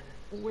then,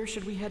 where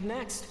should we head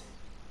next?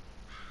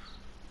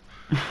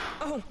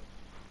 Oh!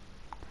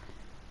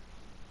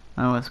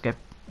 I'm gonna skip.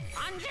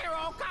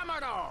 Tanjiro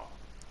Kamado!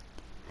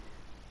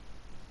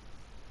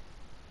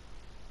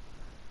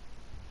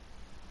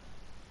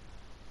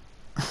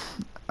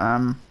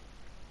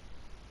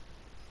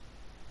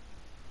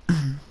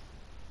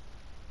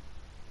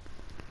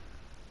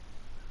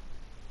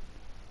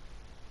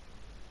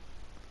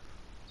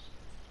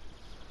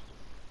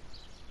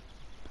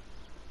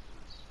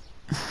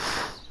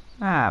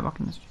 What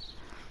can this?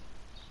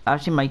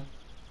 Actually, might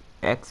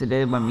exit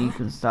it when we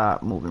can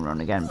start moving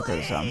around again,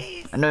 because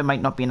I know it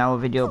might not be an hour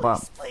video,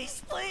 but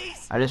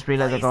I just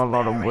realized I got a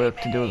lot of work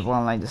to do as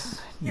well, and I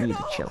just need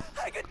to chill.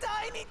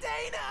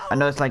 I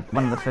know it's like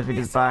one of the first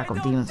videos back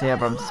of Demon Slayer,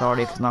 but I'm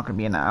sorry if it's not gonna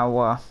be an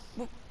hour.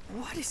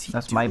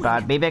 That's my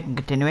bad. Maybe I can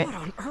continue it,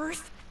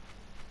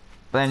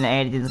 but then the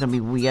editing is gonna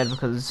be weird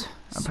because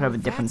I probably have a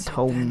different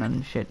tone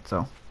and shit,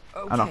 so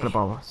I'm not gonna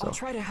bother. So I'll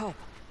try to help.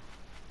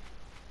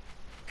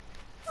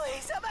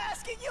 Please, I'm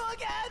asking you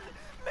again!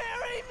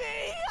 Marry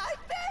me! I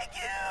beg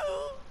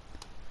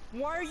you!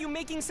 Why are you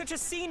making such a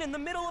scene in the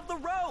middle of the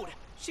road?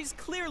 She's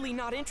clearly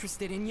not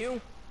interested in you.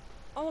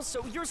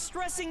 Also, you're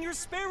stressing your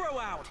sparrow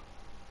out.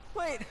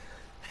 Wait,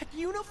 that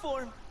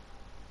uniform!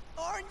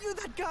 Aren't you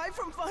that guy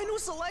from Final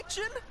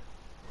Selection?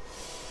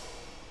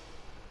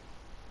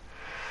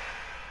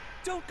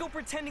 Don't go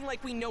pretending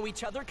like we know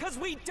each other, cause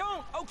we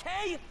don't,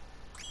 okay?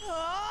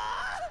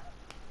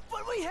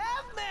 But we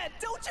have met,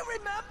 don't you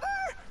remember?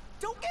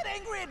 Don't get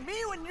angry at me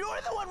when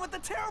you're the one with the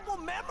terrible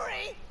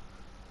memory!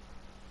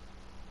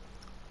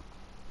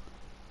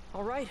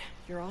 Alright,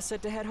 you're all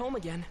set to head home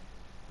again.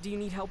 Do you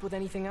need help with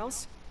anything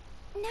else?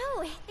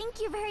 No,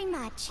 thank you very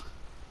much.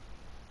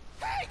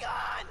 Hang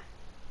on!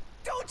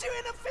 Don't you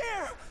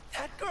interfere!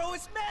 That girl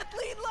is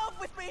madly in love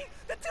with me!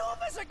 The two of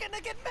us are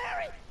gonna get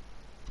married!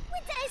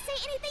 When did I say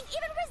anything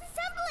even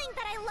resembling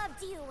that I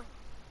loved you?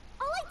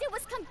 All I did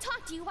was come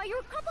talk to you while you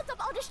were crumpled up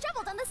all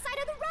disheveled on the side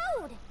of the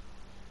road.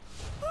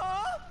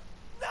 Huh?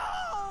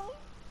 No!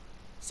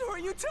 So are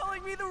you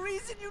telling me the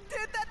reason you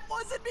did that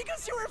wasn't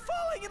because you were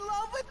falling in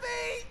love with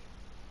me?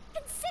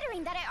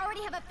 Considering that I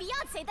already have a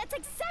fiancé, that's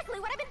exactly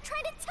what I've been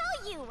trying to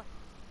tell you.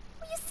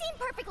 Well, you seem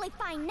perfectly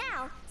fine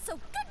now, so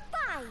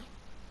goodbye.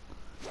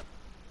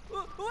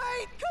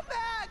 Wait, come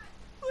back!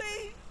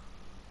 Please!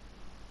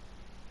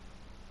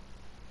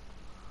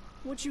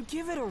 Would you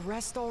give it a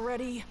rest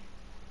already?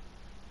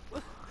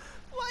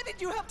 Why did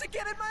you have to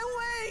get in my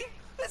way?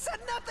 This had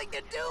nothing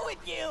to do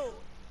with you!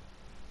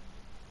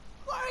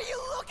 Why are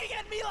you looking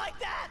at me like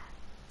that?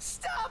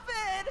 Stop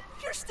it!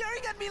 You're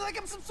staring at me like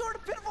I'm some sort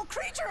of pitiful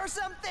creature or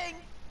something!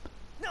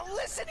 Now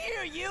listen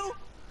here, you!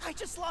 I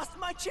just lost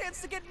my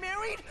chance to get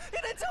married,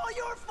 and it's all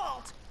your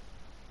fault!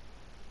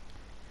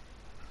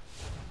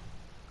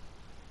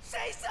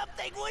 Say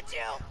something, would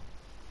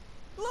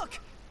you? Look,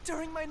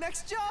 during my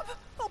next job,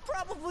 I'll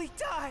probably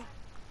die.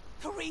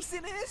 The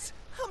reason is,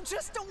 I'm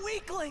just a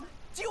weakling.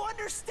 Do you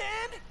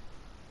understand?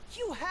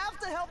 You have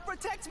to help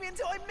protect me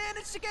until I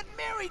manage to get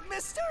married,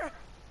 mister!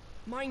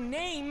 My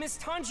name is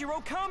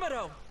Tanjiro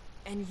Kamado,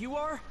 and you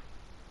are?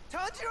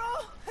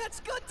 Tanjiro? That's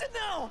good to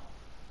know!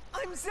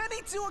 I'm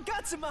Zenitsu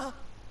Agatsuma.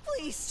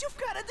 Please, you've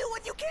got to do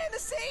what you can to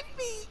save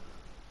me!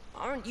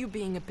 Aren't you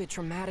being a bit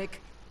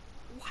dramatic?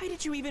 Why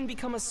did you even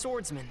become a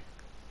swordsman?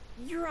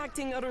 You're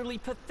acting utterly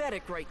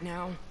pathetic right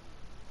now.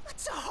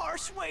 That's a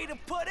harsh way to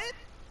put it.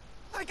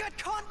 I got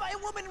conned by a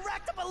woman and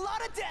racked up a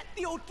lot of debt.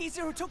 The old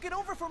geezer who took it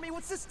over for me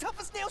was this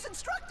tough-as-nails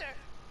instructor.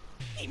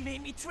 He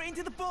made me train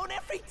to the bone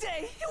every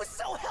day. It was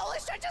so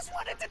hellish, I just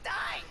wanted to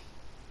die.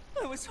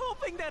 I was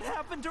hoping that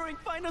happened during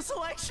final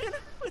selection,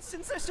 but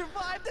since I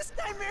survived, this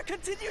nightmare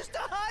continues to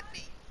haunt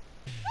me.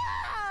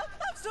 Ah!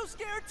 I'm so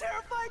scared,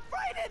 terrified,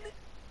 frightened.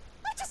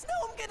 I just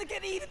know I'm gonna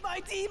get eaten by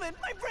a demon.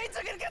 My brains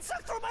are gonna get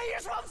sucked through my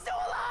ears while I'm still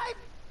alive.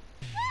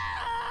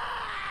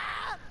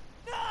 Ah!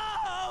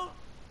 No!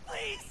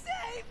 Please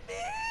save me!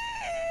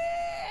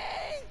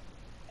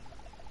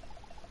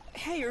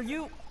 Hey, are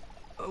you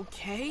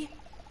okay?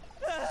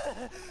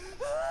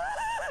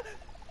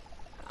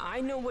 I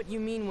know what you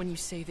mean when you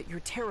say that you're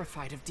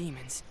terrified of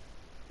demons.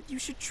 You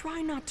should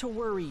try not to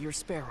worry your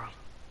sparrow.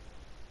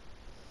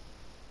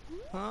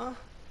 Huh?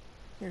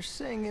 You're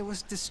saying it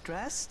was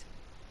distressed?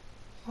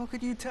 How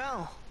could you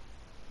tell?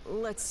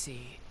 Let's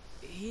see.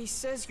 He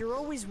says you're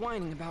always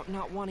whining about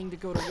not wanting to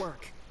go to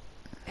work.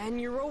 And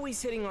you're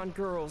always hitting on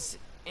girls,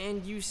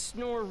 and you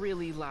snore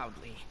really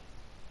loudly.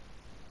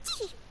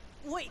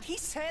 Wait, he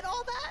said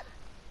all that?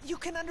 You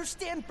can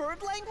understand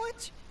bird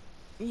language?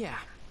 Yeah.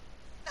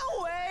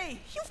 No way!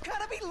 You've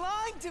gotta be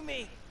lying to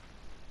me!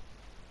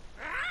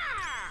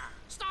 Ah!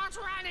 Start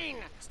running!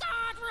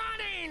 Start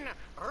running!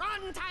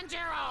 Run,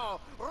 Tanjiro!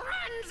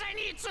 Run,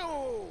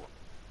 Zenitsu!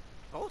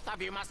 Both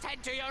of you must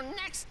head to your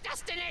next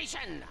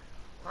destination!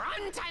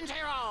 Run,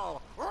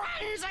 Tanjiro!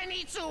 Run,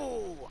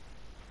 Zenitsu!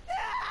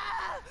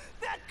 Ah!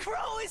 That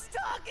crow is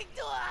talking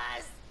to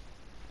us!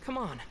 Come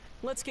on,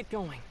 let's get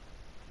going.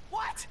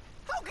 What?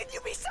 How can you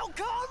be so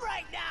calm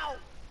right now?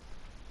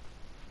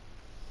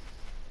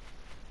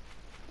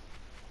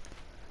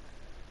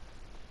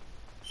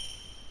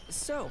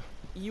 So,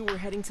 you were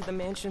heading to the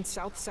mansion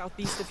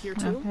southeast of here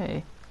too?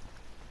 Okay.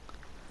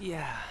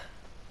 Yeah.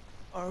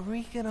 Are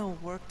we gonna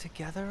work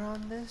together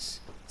on this?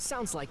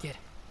 Sounds like it.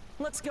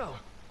 Let's go.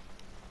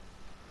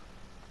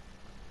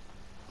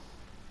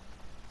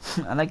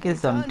 I like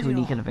his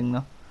 2D kind of thing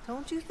though.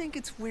 Don't you think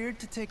it's weird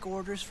to take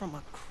orders from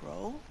a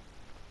crow?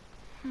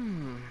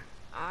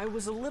 I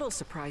was a little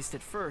surprised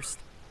at first,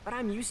 but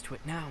I'm used to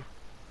it now.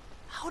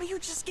 How do you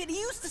just get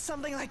used to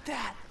something like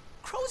that?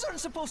 Crows aren't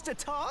supposed to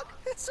talk.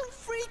 It's so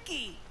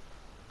freaky.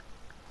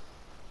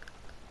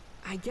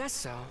 I guess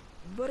so,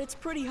 but it's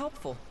pretty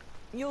helpful.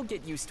 You'll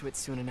get used to it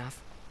soon enough.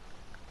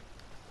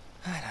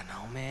 I don't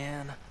know,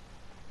 man.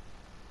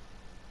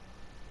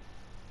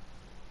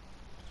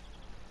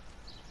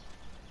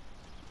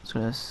 So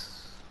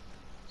that's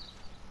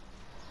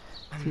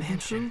A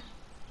mansion?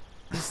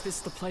 Is this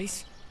the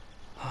place?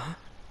 Huh?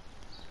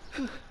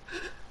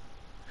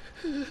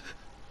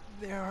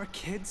 There are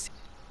kids.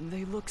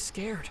 They look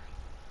scared.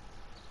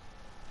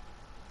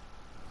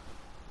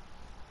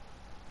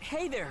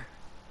 Hey there!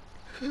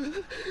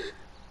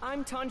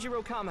 I'm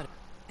Tanjiro Kamada,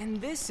 and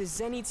this is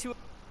Zenitsu.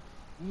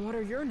 What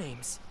are your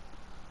names?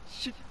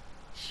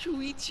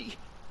 Shuichi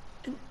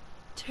and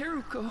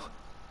Teruko.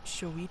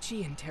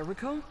 Shoichi and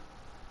Teruko?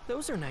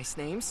 Those are nice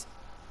names.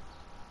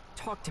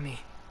 Talk to me.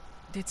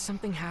 Did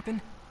something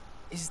happen?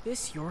 Is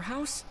this your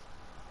house?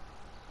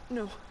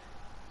 No,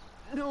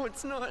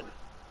 it's not.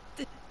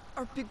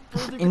 Our big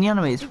brother. in the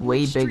anime it's it way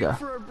went straight bigger.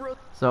 for our brother.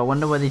 So I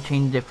wonder why they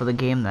changed it for the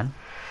game then.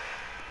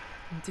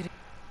 Did it?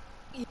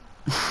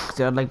 Cause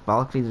they had like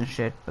balconies and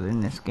shit, but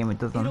in this game it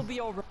It'll doesn't. be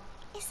alright.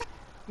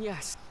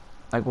 Yes.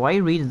 Like why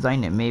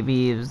redesign it?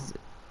 Maybe it was,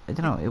 I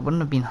don't know, it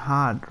wouldn't have been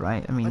hard,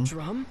 right? I A mean,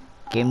 drum?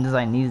 game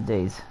design these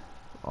days,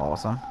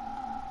 awesome.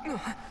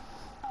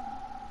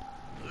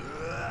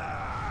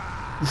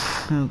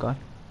 Oh god.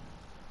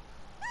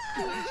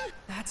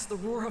 That's the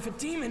roar of a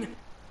demon.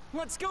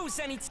 Let's go,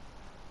 Zenitsu.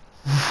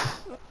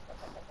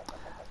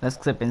 Let's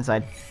clip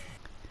inside.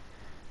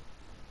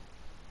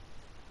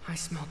 I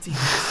smell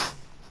demons.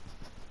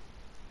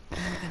 More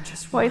than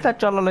just Why is one. that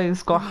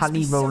Jollo's got There must honey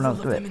be rolling several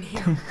up to of it? them in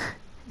here.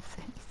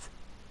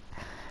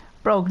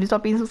 Bro, can you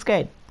stop being so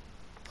scared?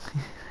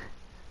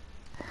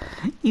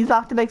 He's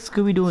acting like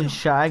Scooby-Doo and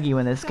Shaggy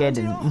when they're scared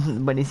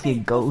and when they see a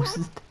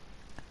ghost.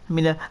 I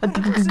mean, a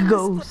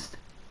ghost.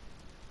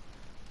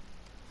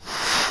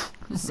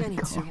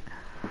 Zenitsu.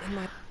 And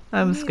my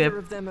I'm neither scared.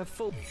 of them have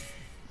full.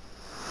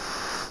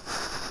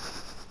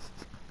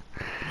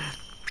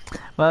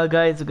 Well,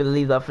 guys, we're gonna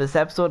leave that for this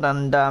episode,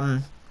 and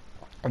I'll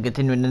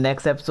continue in the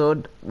next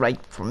episode right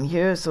from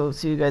here. So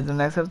see you guys in the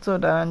next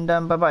episode, and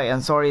bye bye.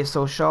 And sorry it's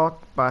so short,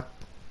 but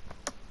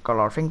got a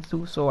lot of things to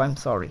do, so I'm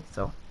sorry.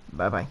 So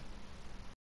bye bye.